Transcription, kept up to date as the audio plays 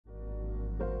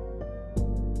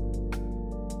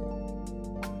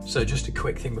So just a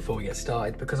quick thing before we get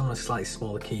started, because I'm on a slightly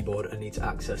smaller keyboard and need to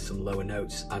access some lower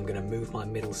notes, I'm going to move my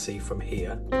middle C from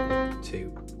here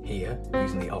to here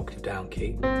using the octave down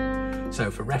key. So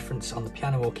for reference, on the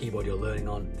piano or keyboard you're learning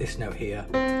on, this note here,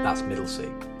 that's middle C.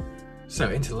 So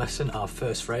into the lesson, our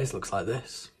first phrase looks like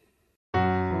this.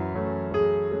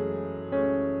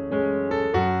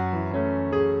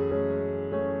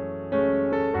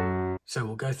 So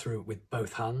we'll go through it with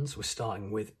both hands. We're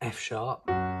starting with F sharp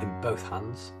in both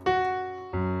hands,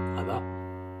 like that.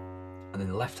 And in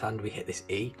the left hand we hit this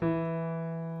E,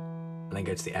 and then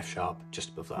go to the F sharp just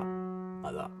above that,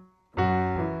 like that.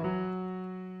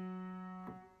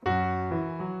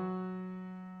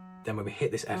 Then when we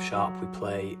hit this F sharp, we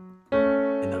play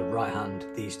in the right hand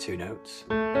these two notes.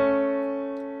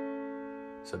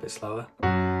 So a bit slower.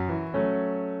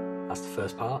 That's the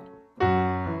first part.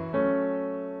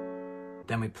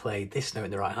 Then we play this note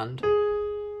in the right hand,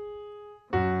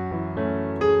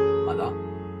 like that.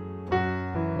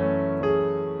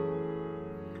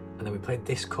 And then we play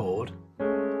this chord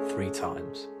 3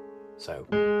 times. So,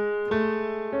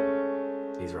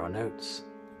 these are our notes.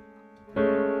 Playing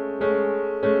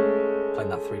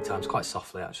that 3 times, quite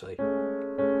softly actually.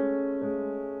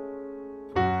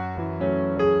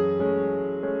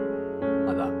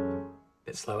 Like that, a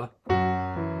bit slower.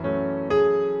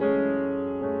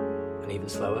 Even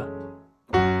slower.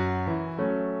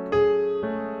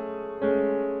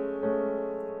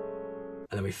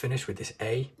 And then we finish with this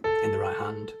A in the right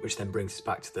hand, which then brings us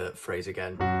back to the phrase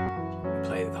again. We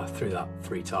play through that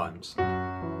 3 times. Like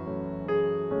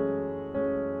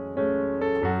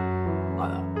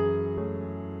that.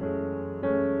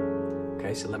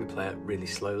 Okay, so let me play it really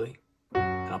slowly.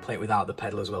 And I'll play it without the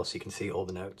pedal as well so you can see all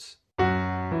the notes.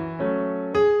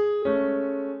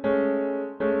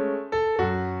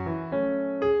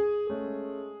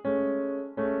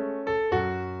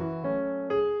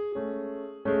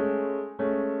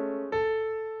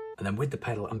 And then with the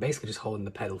pedal, I'm basically just holding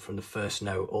the pedal from the first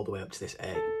note all the way up to this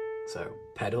A. So,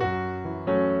 pedal,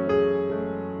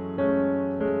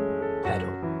 pedal,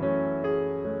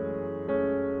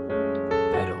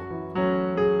 pedal,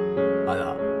 like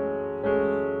that.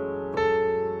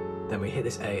 Then we hit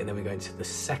this A and then we go into the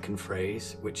second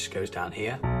phrase, which goes down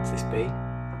here, it's this B.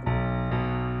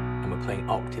 And we're playing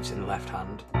octaves in the left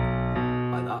hand,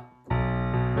 like that.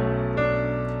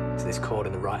 So this chord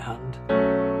in the right hand.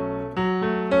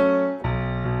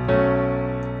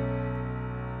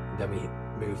 Then we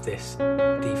move this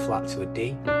D flat to a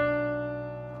D.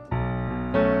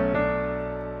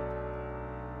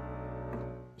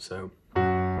 So. And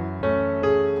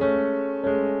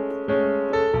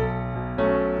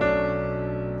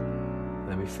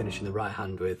then we finish in the right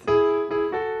hand with,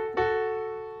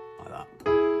 like that.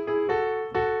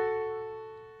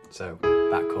 So,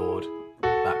 that chord,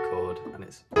 and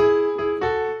it's.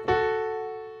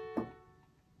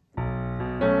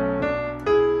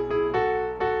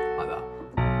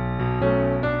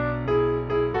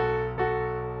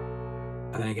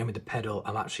 And then again with the pedal,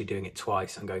 I'm actually doing it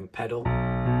twice. I'm going pedal,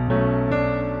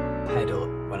 pedal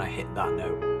when I hit that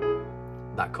note,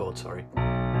 that chord, sorry.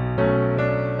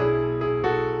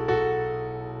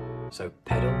 So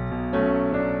pedal,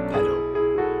 pedal.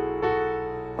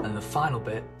 And the final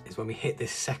bit is when we hit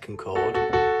this second chord,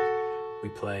 we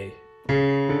play,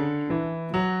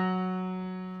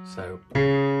 so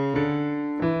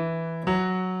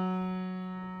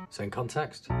in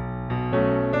context.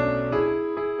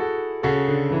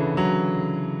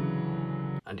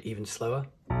 And even slower.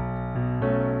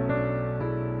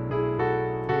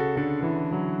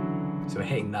 So we're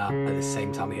hitting that at the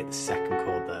same time we hit the second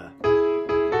chord there.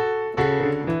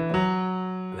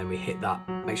 And then we hit that,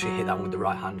 make sure you hit that one with the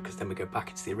right hand because then we go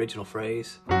back into the original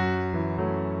phrase. That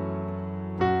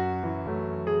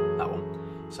one.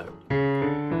 So.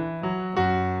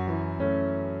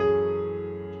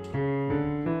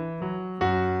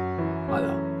 Like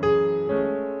that.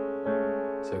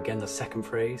 So again, the second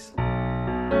phrase.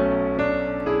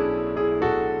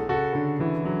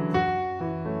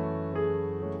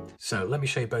 So let me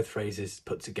show you both phrases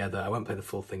put together. I won't play the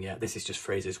full thing yet. This is just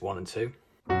phrases 1 and 2.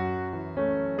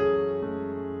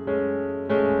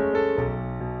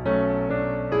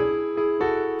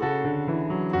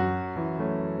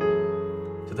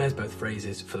 So there's both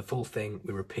phrases. For the full thing,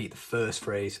 we repeat the first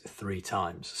phrase 3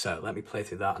 times. So let me play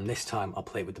through that, and this time I'll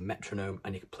play with the metronome,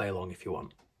 and you can play along if you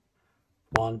want.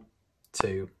 1,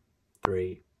 2,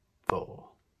 3, 4.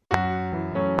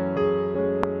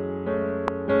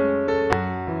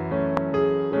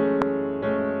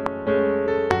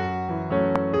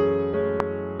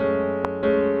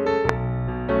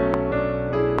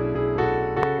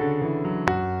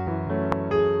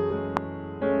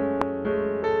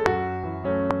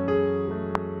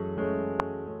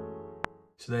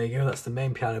 So there you go, that's the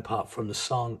main piano part from the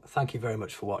song. Thank you very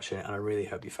much for watching, and I really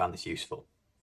hope you found this useful.